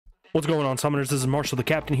What's going on, Summoners? This is Marshall the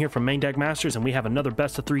Captain here from MainDeck Masters, and we have another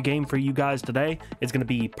best of 3 game for you guys today. It's going to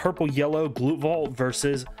be purple-yellow Glutvault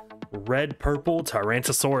versus red-purple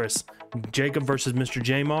Tyrantosaurus. Jacob versus Mr.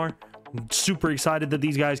 Jamar. Super excited that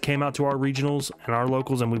these guys came out to our regionals and our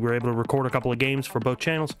locals, and we were able to record a couple of games for both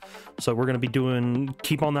channels. So we're going to be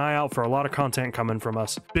keep on the eye out for a lot of content coming from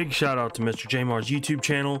us. Big shout out to Mr. Jamar's YouTube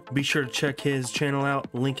channel. Be sure to check his channel out.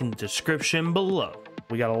 Link in the description below.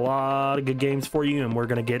 We got a lot of good games for you, and we're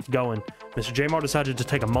going to get going. Mr. Jamar decided to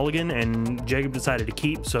take a mulligan, and Jacob decided to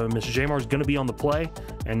keep. So Mr. Jamar is going to be on the play,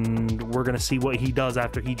 and we're going to see what he does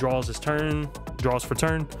after he draws his turn. Draws for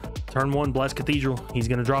turn. Turn 1, Blessed Cathedral. He's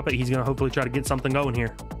going to drop it. He's going to hopefully try to get something going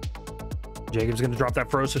here. Jacob's going to drop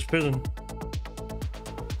that Ferocious Prison.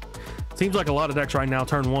 Seems like a lot of decks right now,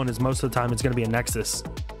 turn 1 is most of the time it's going to be a Nexus.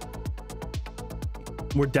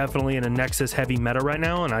 We're definitely in a Nexus heavy meta right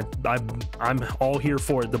now, and I'm all here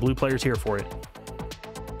for it. The blue player's here for it.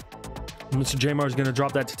 Mr. Jamar is going to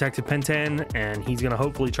drop that Detective Pentan, and he's going to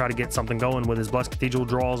hopefully try to get something going with his Blessed Cathedral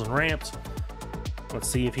draws and ramps. Let's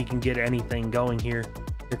see if he can get anything going here.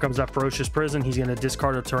 Here comes that Ferocious Prison. He's going to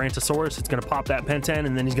discard a Tyrantosaurus. It's going to pop that Pentan,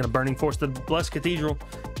 and then he's going to Burning Force the Blessed Cathedral.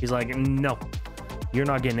 He's like, no, you're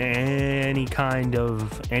not getting any kind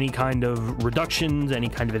of reductions, any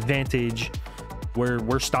kind of advantage.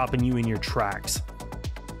 We're stopping you in your tracks.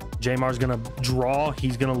 Jamar's gonna draw.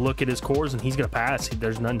 He's gonna look at his cores, and he's gonna pass.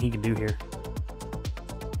 There's nothing he can do here.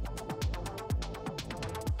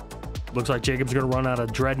 Looks like Jacob's gonna run out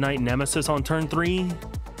of Dread Knight Nemesis on turn 3.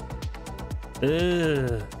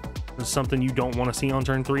 This is something you don't want to see on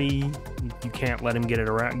turn 3. You can't let him get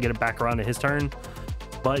it back around to his turn.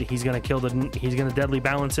 But he's gonna he's gonna deadly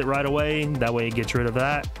balance it right away. That way it gets rid of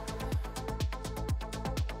that.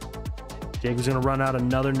 Jacob's going to run out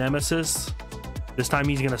another Nemesis. This time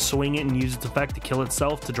he's going to swing it and use its effect to kill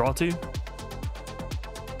itself to draw 2.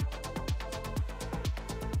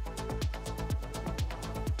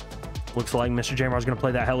 Looks like Mr. Jamar is going to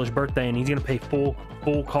play that Hellish Birthday, and he's going to pay full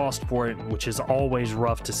cost for it, which is always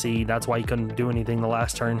rough to see. That's why he couldn't do anything the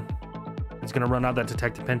last turn. He's going to run out that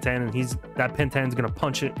Detective Pentan, and that Pentan's going to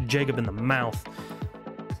punch Jacob in the mouth.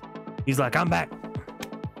 He's like, I'm back.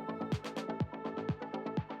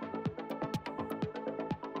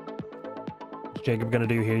 Jacob gonna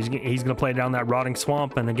do here? He's gonna play down that Rotting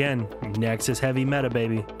Swamp, and again, Nexus heavy meta,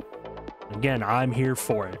 baby. Again, I'm here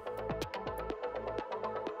for it.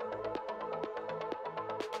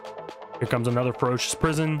 Here comes another Ferocious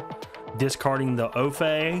Prison, discarding the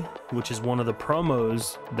Ophe, which is one of the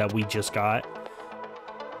promos that we just got.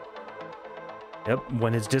 Yep,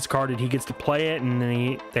 when it's discarded, he gets to play it, and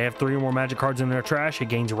then they have 3 or more magic cards in their trash. It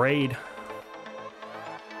gains Raid.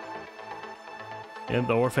 Yep,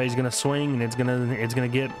 the Orphe is gonna swing, and it's gonna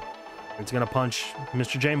punch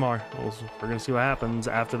Mr. Jamar. We're gonna see what happens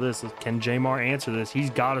after this. Can Jamar answer this? He's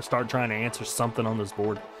got to start trying to answer something on this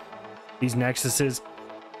board. These Nexuses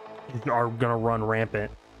are gonna run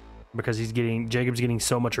rampant because Jacob's getting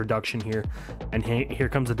so much reduction here. And here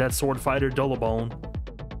comes the Death Sword Fighter Dullabone.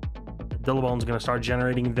 Dullabone's gonna start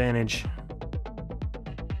generating advantage.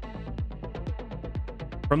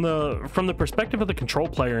 From the perspective of the control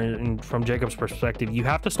player, and from Jacob's perspective, you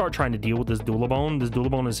have to start trying to deal with this Dullabone. This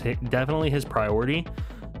Dullabone is definitely his priority,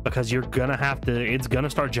 because you're gonna it's gonna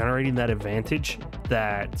start generating that advantage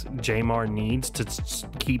that Jamar needs to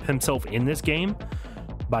keep himself in this game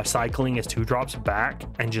by cycling his 2-drops back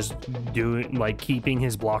and just keeping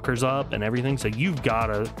his blockers up and everything. So you've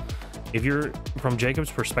gotta, if you're from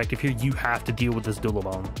Jacob's perspective here, you have to deal with this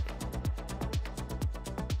Dullabone.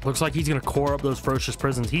 Looks like he's going to core up those Ferocious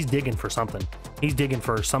Prisons. He's digging for something. He's digging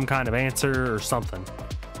for some kind of answer or something.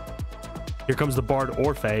 Here comes the Bard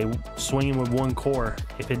Orphe, swinging with 1 core.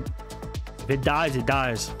 If it dies, it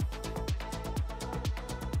dies.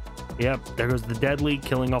 Yep, there goes the Deadly,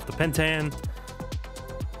 killing off the Pentan.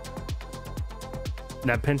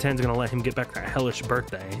 That Pentan's going to let him get back that Hellish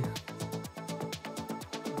Birthday.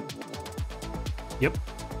 Yep.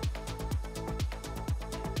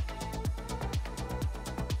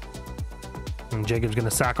 And Jacob's going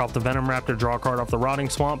to sack off the Venom Raptor, draw a card off the Rotting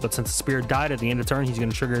Swamp, but since the Spirit died at the end of turn, he's going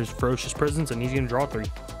to trigger his Ferocious Prisons, and he's going to draw 3.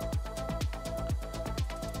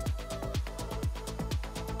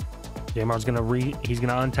 Jamar's going to he's going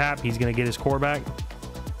to untap, he's going to get his core back.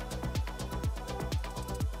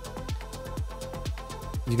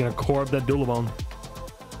 He's going to core up that Dullabone.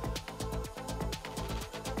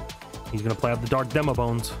 He's going to play out the Dark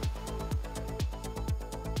Demobones.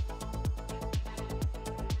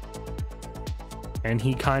 And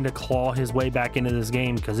he kind of claw his way back into this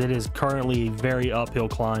game because it is currently a very uphill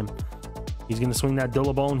climb. He's going to swing that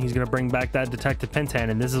Dillabone. He's going to bring back that Detective Pentan.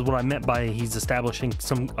 And this is what I meant by he's establishing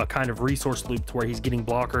a kind of resource loop to where he's getting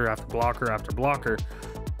blocker after blocker after blocker.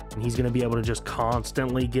 And he's going to be able to just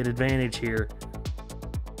constantly get advantage here.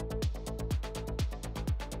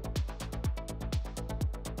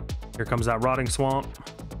 Here comes that Rotting Swamp.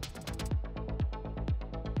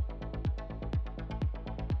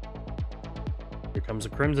 Here comes a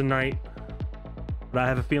Crimson Knight. But I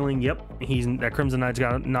have a feeling, yep, that Crimson Knight's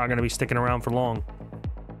not going to be sticking around for long.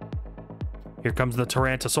 Here comes the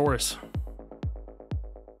Tyrantosaurus.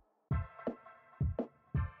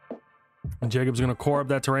 And Jacob's going to core up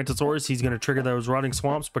that Tyrantosaurus. He's going to trigger those Rotting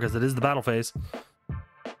Swamps because it is the battle phase.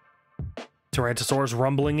 Tyrantosaurus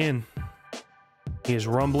rumbling in. He is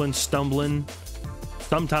rumbling, stumbling,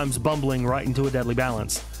 sometimes bumbling right into a deadly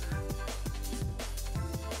balance.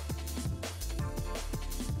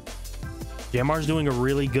 Jamar's doing a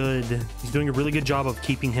really good job of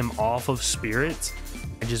keeping him off of spirits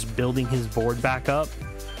and just building his board back up.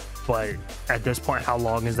 But at this point, how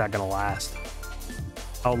long is that going to last?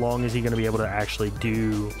 How long is he going to be able to actually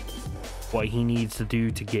do what he needs to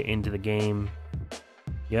do to get into the game?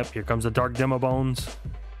 Yep, here comes the Dark Demo Bones.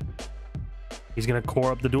 He's going to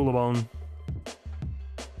core up the Dulabone.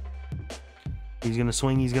 He's going to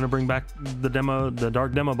swing. He's going to bring back the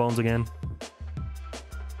Dark Demo Bones again.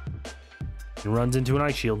 He runs into an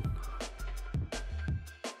Ice Shield.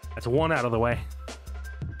 That's one out of the way.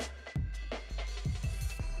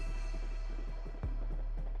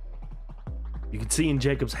 You can see in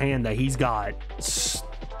Jacob's hand that he's got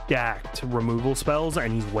stacked removal spells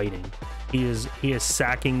and he's waiting. He is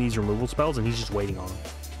sacking these removal spells and he's just waiting on them.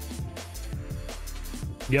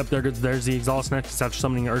 Yep, there's the Exhaust Nexus after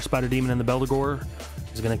summoning Earth Spider Demon and the Beldegor.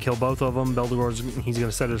 He's going to kill both of them. He's going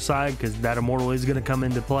to set it aside because that Immortal is going to come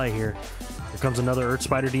into play here. Here comes another Earth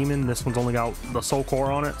Spider Demon. This one's only got the Soul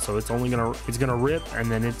Core on it, so it's gonna rip,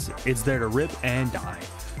 and then it's there to rip and die.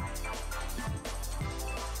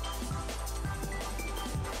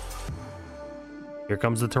 Here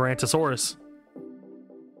comes the Tyrantosaurus.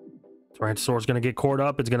 Tyrantosaurus is gonna get cored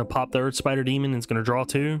up. It's gonna pop the Earth Spider Demon. It's gonna draw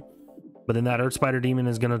 2, but then that Earth Spider Demon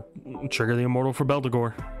is gonna trigger the Immortal for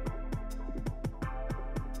Beldegor.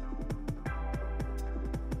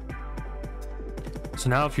 So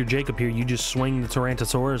now if you're Jacob here, you just swing the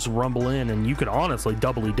Tyrantosaurus, rumble in, and you could honestly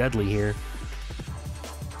doubly deadly here.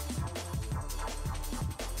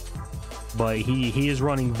 But he is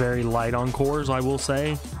running very light on cores, I will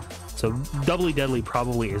say. So doubly deadly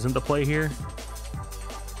probably isn't the play here.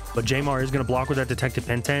 But Jamar is going to block with that Detective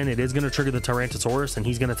Pentan. It is going to trigger the Tyrantosaurus, and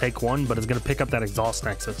he's going to take 1, but it's going to pick up that Exhaust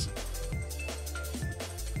Nexus.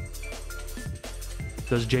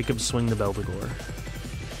 Does Jacob swing the Beldegor?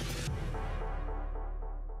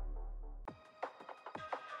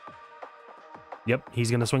 Yep, he's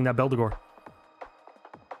going to swing that Beldegor.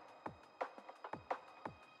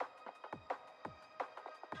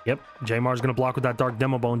 Yep, Jamar's going to block with that Dark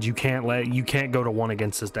Demo Bones. You can't go to 1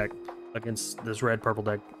 against this deck, against this red-purple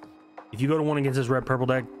deck. If you go to 1 against this red-purple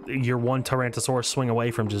deck, you're 1 Tyrantosaurus swing away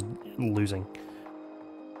from just losing.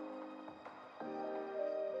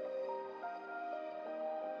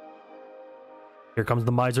 Here comes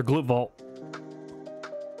the Miser Glutvault.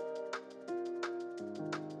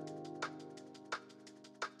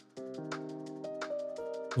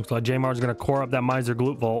 Looks like Jamar's going to core up that Miser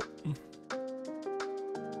Glutvault.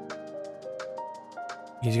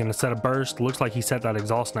 He's going to set a burst. Looks like he set that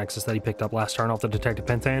Exhaust Nexus that he picked up last turn off the Detective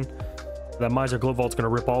Pentan. That Miser Glutvault's going to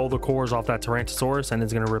rip all the cores off that Tyrantosaurus, and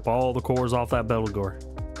it's going to rip all the cores off that Beldegor.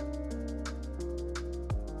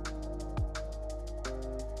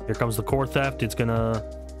 Here comes the Core Theft. It's going to...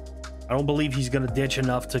 I don't believe he's going to ditch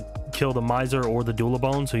enough to kill the Miser or the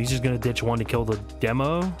Dulabone, so he's just going to ditch 1 to kill the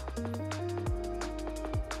Demo.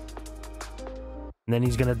 And then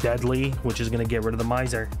he's going to Deadly, which is going to get rid of the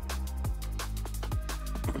Miser.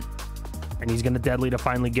 And he's going to Deadly to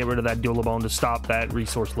finally get rid of that Dulabone to stop that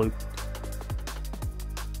resource loop.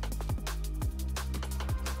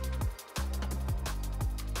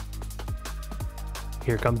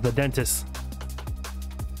 Here comes the Dentist.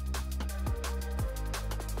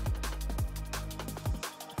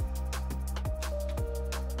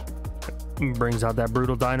 Brings out that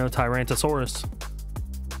brutal Dino Tyrantosaurus.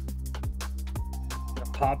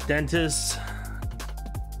 Pop Dentist.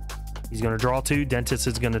 He's going to draw 2. Dentist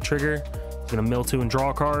is going to trigger. He's going to mill 2 and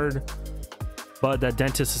draw a card. But that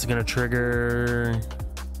Dentist is going to trigger...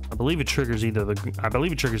 I believe it triggers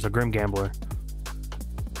the Grim Gambler.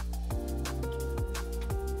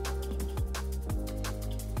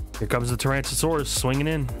 Here comes the Tyrantosaurus swinging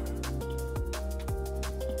in.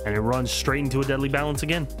 And it runs straight into a deadly balance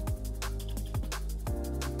again.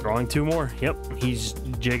 Drawing two more. Yep,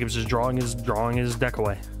 Jacob's just drawing his deck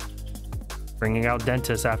away. Bringing out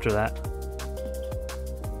Dentist after that.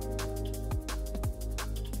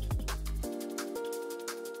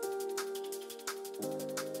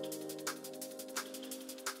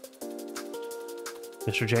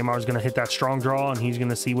 Mr. Jamar is going to hit that strong draw, and he's going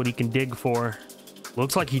to see what he can dig for.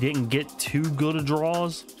 Looks like he didn't get too good of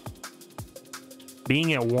draws.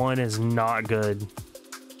 Being at 1 is not good.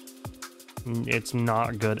 It's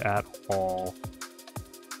not good at all.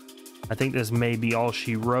 I think this may be all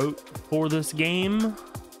she wrote for this game.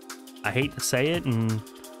 I hate to say it, and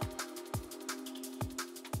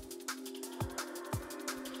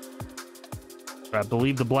I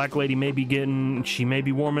believe the black lady may be she may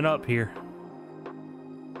be warming up here.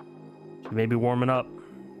 She may be warming up.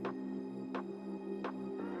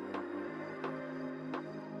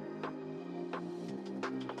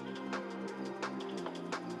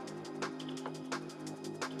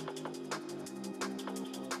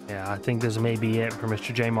 Yeah, I think this may be it for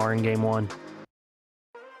Mr. Jamar in game 1.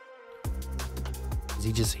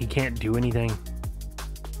 He can't do anything.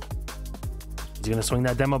 He's gonna swing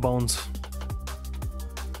that Demo Bones.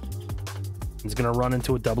 He's gonna run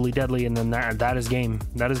into a doubly deadly, and then that is game.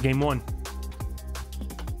 That is game 1.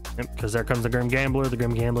 Yep, because there comes the Grim Gambler. The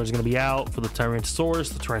Grim Gambler is gonna be out for the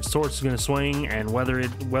Tyrantosaurus. The Tyrantosaurus is gonna swing, and whether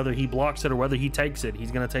he blocks it or whether he takes it,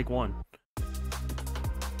 he's gonna take 1.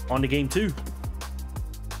 On to game 2.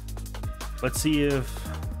 Let's see if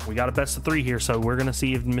we got a best of 3 here. So we're gonna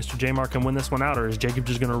see if Mr. Jamar can win this one out, or is Jacob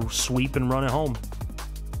just gonna sweep and run it home?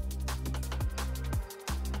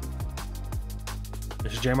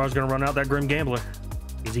 Mr. Jamar's gonna run out that Grim Gambler.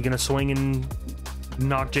 Is he gonna swing and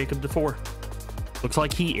knock Jacob to 4? Looks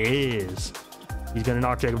like he is. He's gonna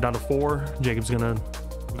knock Jacob down to 4. Jacob's gonna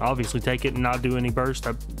obviously take it and not do any burst.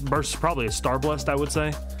 Burst is probably a Star Blessed, I would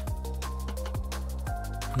say.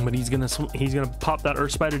 But he's gonna pop that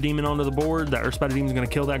Earth Spider Demon onto the board. That Earth Spider Demon's gonna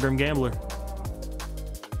kill that Grim Gambler.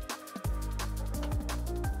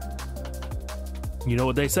 You know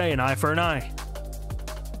what they say, an eye for an eye.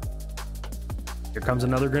 Here comes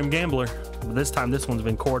another Grim Gambler. But this time, this one's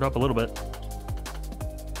been cored up a little bit.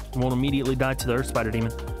 Won't immediately die to the Earth Spider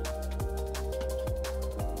Demon.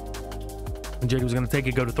 And Jacob's gonna take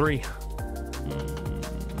it, go to 3.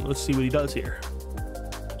 Let's see what he does here.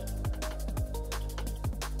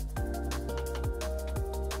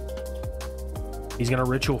 He's gonna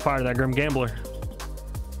Ritual Fire that Grim Gambler.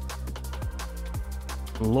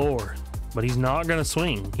 Lord. But he's not gonna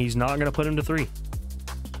swing. He's not gonna put him to 3.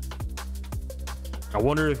 I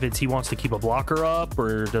wonder if he wants to keep a blocker up,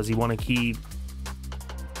 or does he want to keep...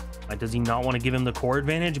 does he not want to give him the core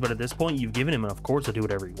advantage? But at this point, you've given him enough cores to do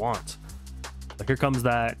whatever he wants. But here comes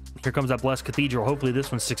that Blessed Cathedral. Hopefully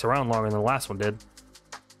this one sticks around longer than the last one did.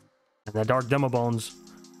 And that Dark Demo Bones.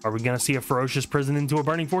 Are we gonna see a Ferocious Prison into a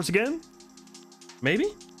Burning Force again? Maybe?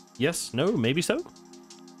 Yes, no, maybe so.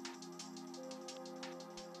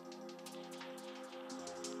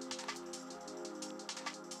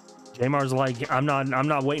 Jamar's like, I'm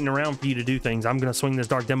not waiting around for you to do things. I'm gonna swing this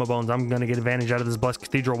Dark Demo Bones. I'm gonna get advantage out of this Blessed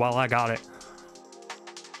Cathedral while I got it.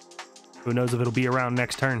 Who knows if it'll be around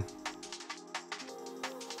next turn.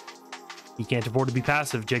 He can't afford to be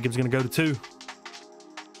passive. Jacob's gonna go to 2.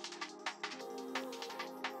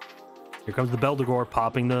 Here comes the Beldegor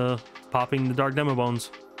popping the Dark Demo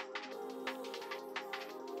Bones.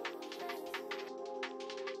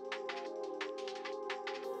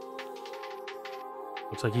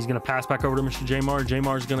 Looks like he's gonna pass back over to Mr. Jamar.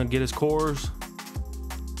 Jamar's gonna get his cores.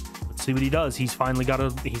 Let's see what he does. He's finally got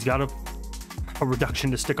a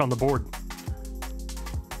reduction to stick on the board.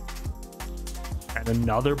 And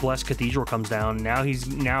another Blessed Cathedral comes down.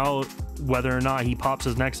 Now whether or not he pops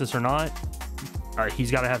his Nexus or not, all right,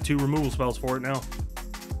 he's got to have 2 removal spells for it now.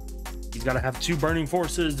 He's got to have 2 Burning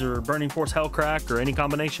Forces or Burning Force Hellcrack or any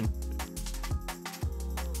combination.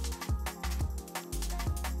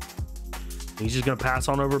 He's just going to pass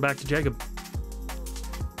on over back to Jacob.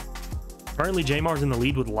 Currently, Jamar's in the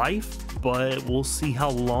lead with life, but we'll see how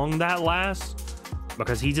long that lasts,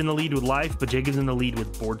 because he's in the lead with life, but Jacob's in the lead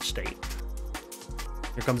with board state.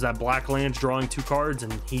 Here comes that Black Lance drawing 2 cards,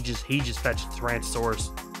 and he just fetched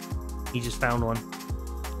Tyrantosaurus. He just found one.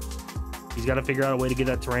 He's got to figure out a way to get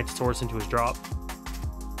that Tyrantosaurus into his drop.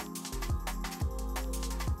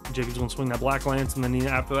 Jacob's going to swing that Black Lance, and then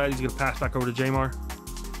after that, he's going to pass back over to Jamar.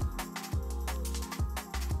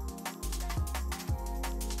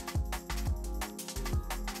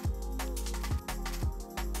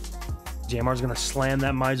 Jamar's going to slam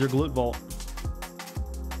that Miser Glutvault.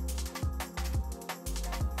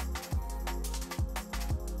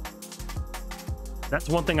 That's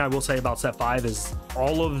one thing I will say about set 5 is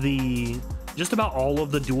just about all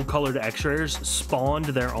of the dual colored X-rares spawned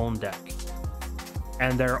their own deck.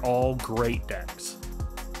 And they're all great decks.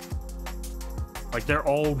 Like, they're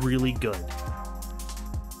all really good.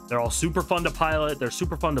 They're all super fun to pilot, they're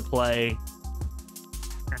super fun to play,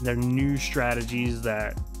 and they're new strategies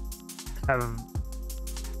that have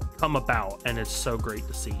come about, and it's so great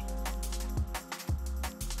to see.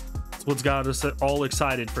 It's what's got us all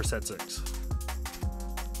excited for set 6.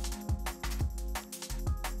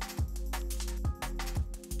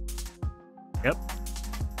 Yep.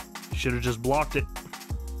 You should have just blocked it.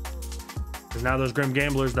 Because now those Grim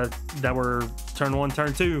Gamblers that were turn 1,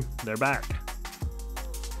 turn 2, they're back.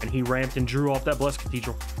 And he ramped and drew off that Blessed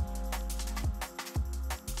Cathedral.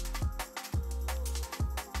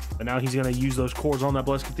 But now he's going to use those cores on that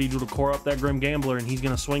Blessed Cathedral to core up that Grim Gambler, and he's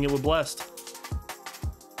going to swing it with Blessed.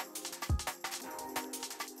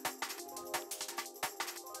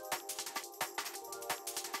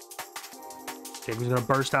 Jacob's going to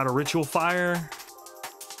burst out a Ritual Fire.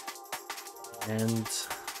 And it's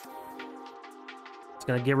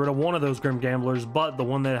going to get rid of one of those Grim Gamblers, but the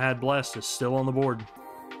one that had Blessed is still on the board.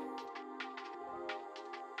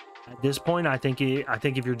 At this point, I think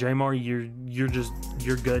if you're Jamar,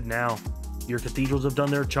 you're good now. Your Cathedrals have done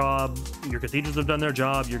their job. Your Gamblers have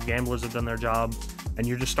done their job, and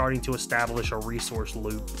you're just starting to establish a resource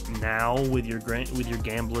loop now with your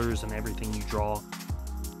Gamblers and everything you draw.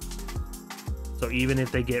 So even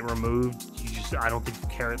if they get removed, I don't think you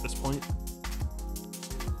care at this point.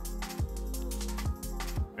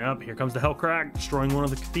 Yep, here comes the Hellcrack, destroying one of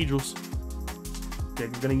the Cathedrals. Okay,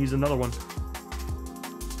 we're gonna use another one. Is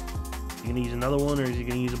he gonna use another one, or is he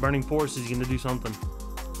gonna use a Burning Force? Is he gonna do something?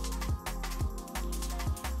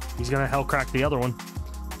 He's gonna Hellcrack the other one.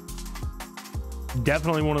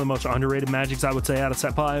 Definitely one of the most underrated magics, I would say, out of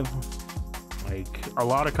set 5. Like, a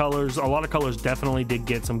lot of colors definitely did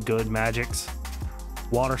get some good magics.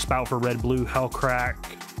 Water Spout for red blue, Hellcrack,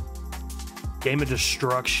 Game of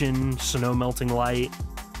Destruction, Snow Melting Light.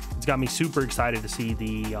 It's got me super excited to see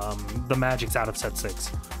the magics out of set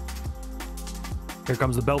 6. Here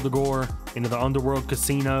comes the Beldegor into the Underworld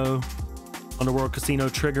Casino. Underworld Casino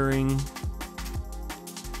triggering.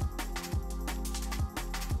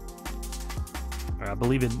 I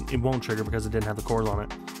believe it won't trigger because it didn't have the cores on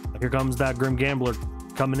it. Here comes that Grim Gambler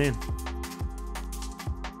coming in.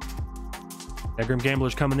 That Grim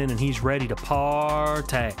Gambler's coming in, and he's ready to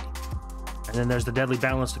partay. And then there's the Deadly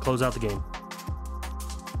Balance to close out the game.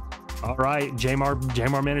 All right,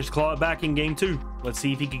 Jamar managed to claw it back in game 2. Let's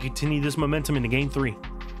see if he can continue this momentum into game 3. Here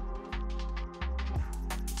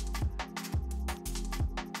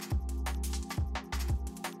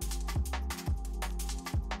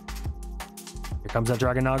comes that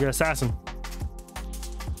Dragonaga Assassin.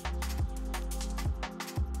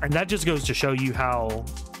 And that just goes to show you how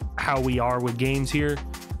we are with games here,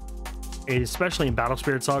 especially in Battle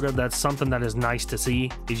Spirit Saga. That's something that is nice to see,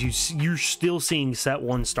 is you're still seeing set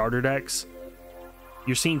 1 starter decks.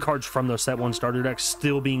 You're seeing cards from those set 1 starter decks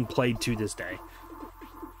still being played to this day.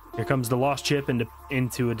 Here comes the Lost Chip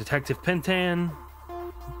into a Detective Pentan.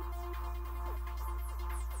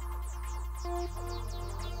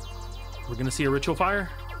 We're gonna see a Ritual Fire.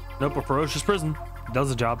 Nope, a Ferocious Prison. Does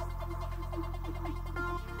the job.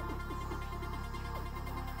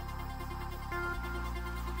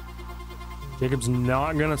 Jacob's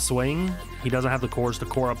not gonna swing. He doesn't have the cores to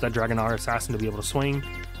core up that Dragonaga Assassin to be able to swing.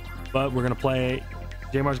 But we're gonna play.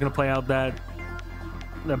 Jamar's gonna play out that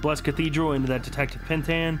Blessed Cathedral into that Detective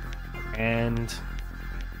Pentan, and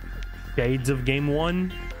shades of game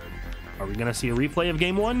 1. Are we gonna see a replay of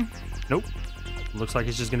game 1? Nope. Looks like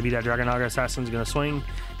it's just gonna be that Dragonaga Assassin's gonna swing.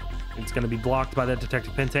 It's gonna be blocked by that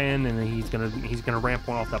Detective Pentan, and then he's gonna ramp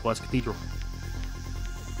one off that Blessed Cathedral.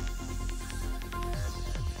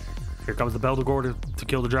 Here comes the Beldegor to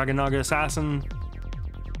kill the Dragonaga Assassin.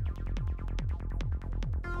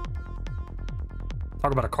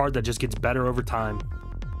 Talk about a card that just gets better over time.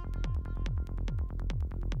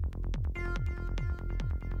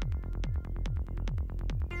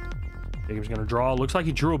 Jacob's gonna draw. Looks like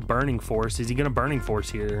he drew a Burning Force. Is he gonna Burning Force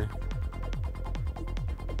here?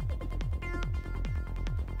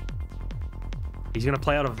 He's gonna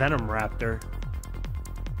play out a Venom Raptor.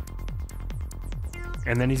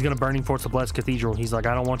 And then he's gonna Burning Force the Blessed Cathedral. He's like,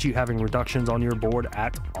 I don't want you having reductions on your board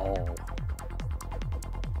at all.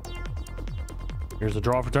 Here's a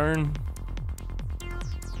draw for turn.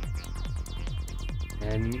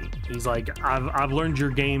 And he's like, I've learned your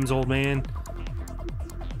games, old man.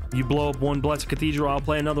 You blow up one Blessed Cathedral, I'll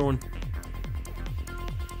play another one.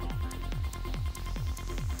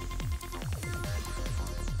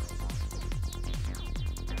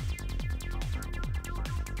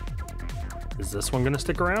 Is this one gonna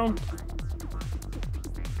stick around?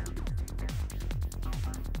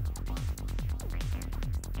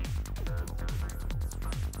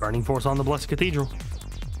 Burning Force on the Blessed Cathedral.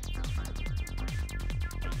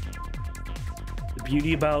 The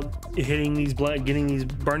beauty about hitting these, getting these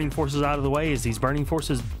Burning Forces out of the way is these Burning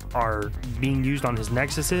Forces are being used on his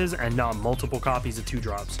Nexuses and not multiple copies of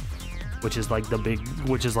 2-drops, which is like the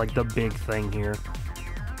big thing here.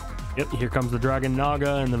 Yep, here comes the Dragon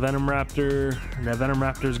Naga and the Venom Raptor. And that Venom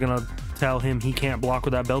Raptor is gonna tell him he can't block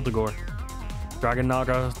with that Beldegor. Dragon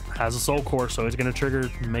Naga has a Soul Core, so it's gonna trigger,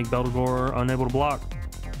 make Beldegor unable to block.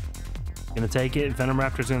 Gonna take it. Venom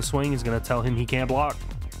Raptor's gonna swing. He's gonna tell him he can't block.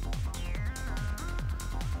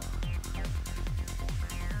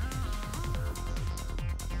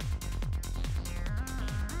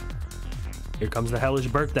 Here comes the Hellish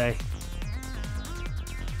Birthday.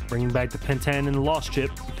 Bringing back the Pentan and the Lost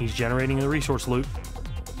Chip. He's generating a resource loop.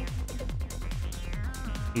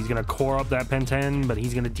 He's gonna core up that Pentan, but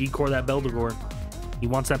he's gonna decore that Beldegor. He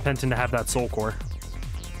wants that Pentan to have that Soul Core.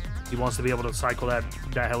 He wants to be able to cycle that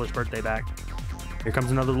Hellish Birthday back. Here comes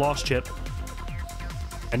another Lost Chip.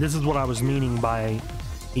 And this is what I was meaning by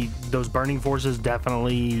those Burning Forces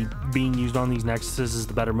definitely being used on these Nexuses is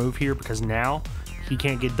the better move here, because now he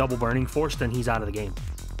can't get double Burning Force, then he's out of the game.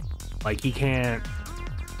 Like, he can't...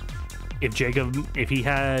 If he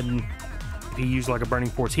used like a Burning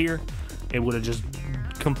Force here, it would have just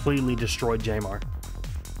completely destroyed Jamar.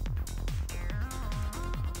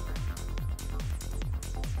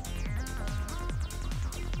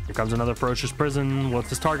 Here comes another Ferocious Prison. What's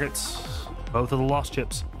his targets? Both of the Lost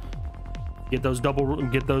Chips. Get those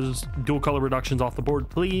dual color reductions off the board,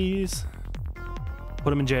 please.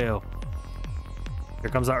 Put him in jail. Here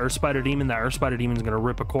comes that Earth Spider Demon. That Earth Spider Demon is going to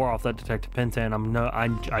rip a core off that Detective Pentan.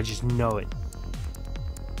 I just know it.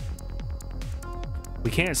 We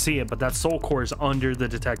can't see it, but that Soul Core is under the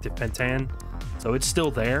Detective Pentan, so it's still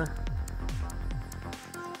there.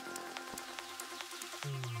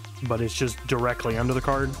 But it's just directly under the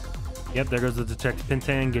card. Yep, there goes the Detective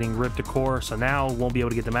Pentan getting ripped a core, so now won't be able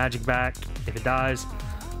to get the magic back if it dies.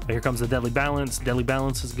 But here comes the Deadly Balance. Deadly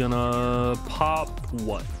Balance is gonna pop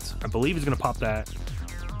what? I believe he's gonna pop that.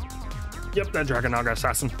 Yep, that Dragon Naga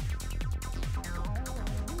Assassin.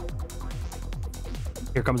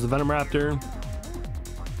 Here comes the Venom Raptor.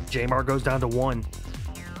 Jamar goes down to 1.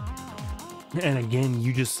 And again,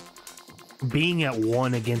 being at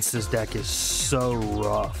 1 against this deck is so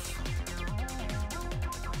rough.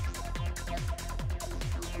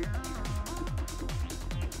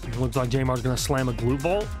 It looks like Jamar's gonna slam a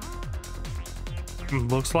Glutvault.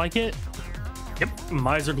 Looks like it. Yep,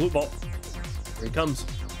 Miser Glutvault. Here he comes.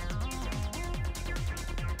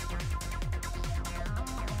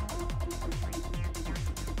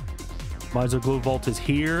 Miser Glutvault is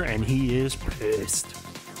here, and he is pissed.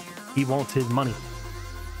 He wants his money.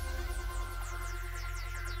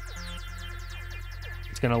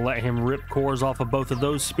 It's gonna let him rip cores off of both of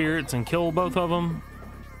those spirits and kill both of them.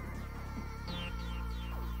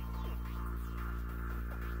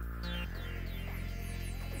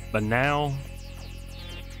 But now,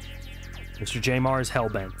 Mr. Jamar is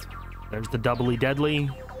hellbent. There's the Doubly Deadly.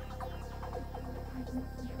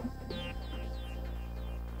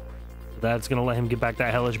 That's gonna let him get back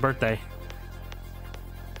that Hellish Birthday.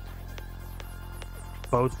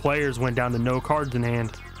 Both players went down to no cards in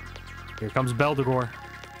hand. Here comes Beldegor.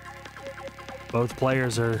 Both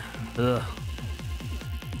players are... ugh.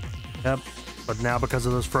 Yep. But now because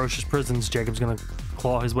of those Ferocious Prisons, Jacob's gonna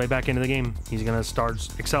claw his way back into the game. He's gonna start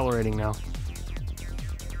accelerating now.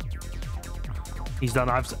 He's done.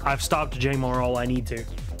 I've stopped Jamar all I need to.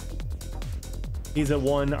 He's at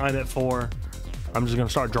 1, I'm at 4. I'm just gonna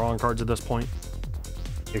start drawing cards at this point.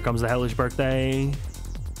 Here comes the Hellish Birthday.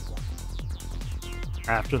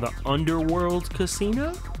 After the Underworld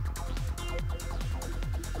Casino.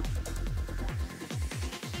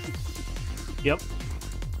 Yep.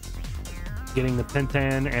 Getting the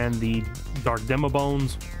Pentan and the Dark Demo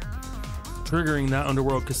Bones. Triggering that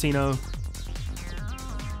Underworld Casino.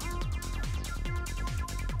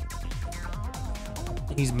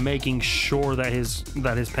 He's making sure that his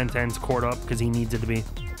Pentan's cored up because he needs it to be.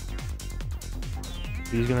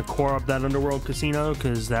 He's gonna core up that Underworld Casino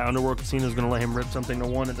because that Underworld Casino is gonna let him rip something to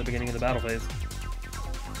 1 at the beginning of the battle phase.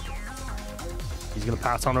 He's gonna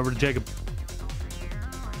pass on over to Jacob.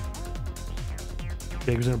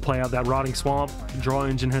 Jacob's gonna play out that Rotting Swamp. Draw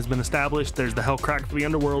engine has been established. There's the Hell Crack for the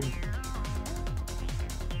Underworld.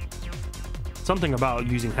 Something about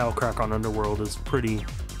using Hell Crack on Underworld is pretty,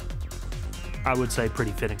 I would say,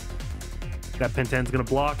 pretty fitting. That Pentan's gonna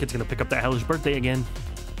block. It's gonna pick up that Hellish Birthday again.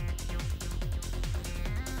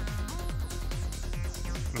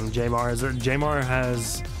 Jamar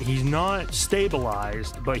has, he's not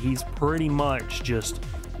stabilized, but he's pretty much just,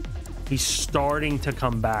 he's starting to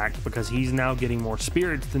come back because he's now getting more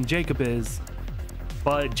spirits than Jacob is.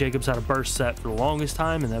 But Jacob's had a burst set for the longest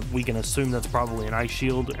time, and that we can assume that's probably an ice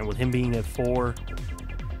shield. And with him being at 4,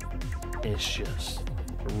 it's just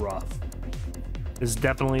rough. This is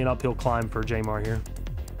definitely an uphill climb for Jamar here.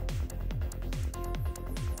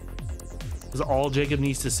 Because all Jacob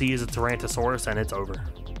needs to see is a Tyrantosaurus, and it's over.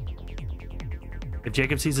 If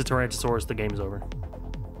Jacob sees a Tyrantosaurus, the game's over.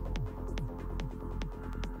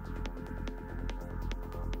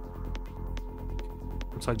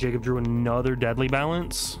 Looks like Jacob drew another deadly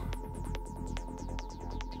balance.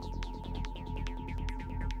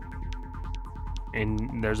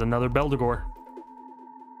 And there's another Beldegor.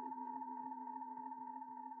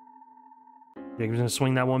 Jacob's gonna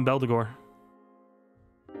swing that one Beldegor.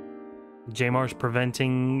 Jamar's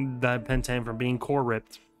preventing that Pentan from being core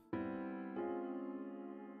ripped.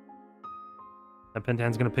 That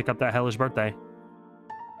Pentan's gonna pick up that Hellish Birthday.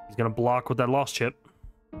 He's gonna block with that Lost Chip.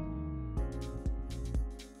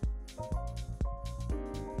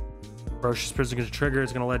 Ferocious Prison gonna trigger.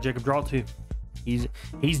 It's gonna let Jacob draw 2. He's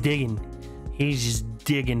digging. He's just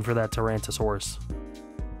digging for that Tyrantosaurus.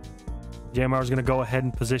 Jamar's gonna go ahead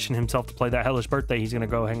and position himself to play that Hellish Birthday. He's gonna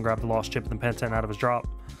go ahead and grab the Lost Chip and the Pentan out of his drop.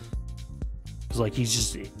 It's like he's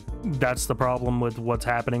just, that's the problem with what's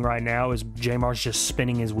happening right now, is Jamar's just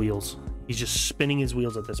spinning his wheels. He's just spinning his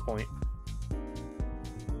wheels at this point.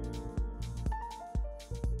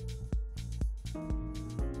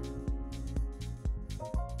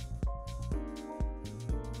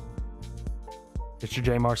 Mr.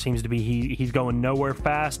 Jamar seems to be, he's going nowhere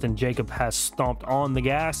fast, and Jacob has stomped on the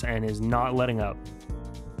gas and is not letting up.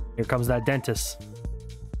 Here comes that Dentist.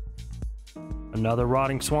 Another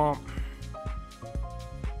Rotting Swamp.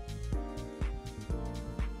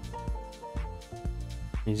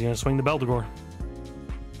 He's gonna swing the Beldegor.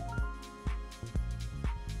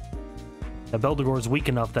 The Beldegor is weak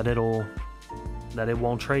enough that it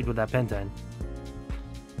won't trade with that Pentan.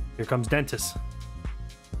 Here comes Dentist.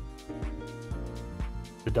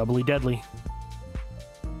 The doubly deadly.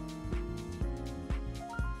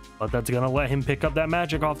 But that's gonna let him pick up that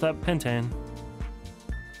magic off that Pentan.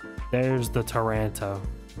 There's the Tyranto.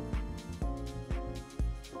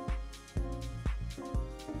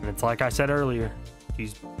 And it's like I said earlier,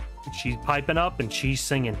 she's piping up and she's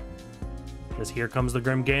singing. Because here comes the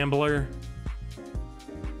Grim Gambler.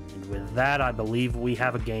 And with that, I believe we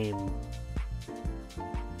have a game.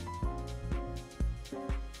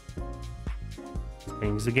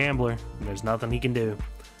 He's the Gambler. There's nothing he can do.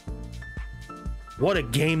 What a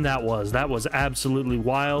game that was. That was absolutely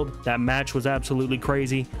wild. That match was absolutely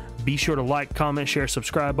crazy. Be sure to like, comment, share,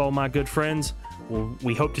 subscribe, all my good friends.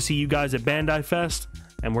 We hope to see you guys at Bandai Fest,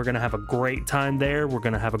 and we're going to have a great time there. We're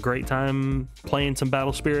going to have a great time playing some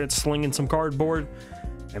Battle Spirits, slinging some cardboard,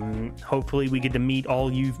 and hopefully we get to meet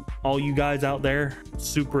all you guys out there.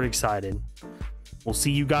 Super excited. We'll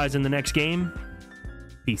see you guys in the next game.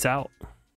 Peace out.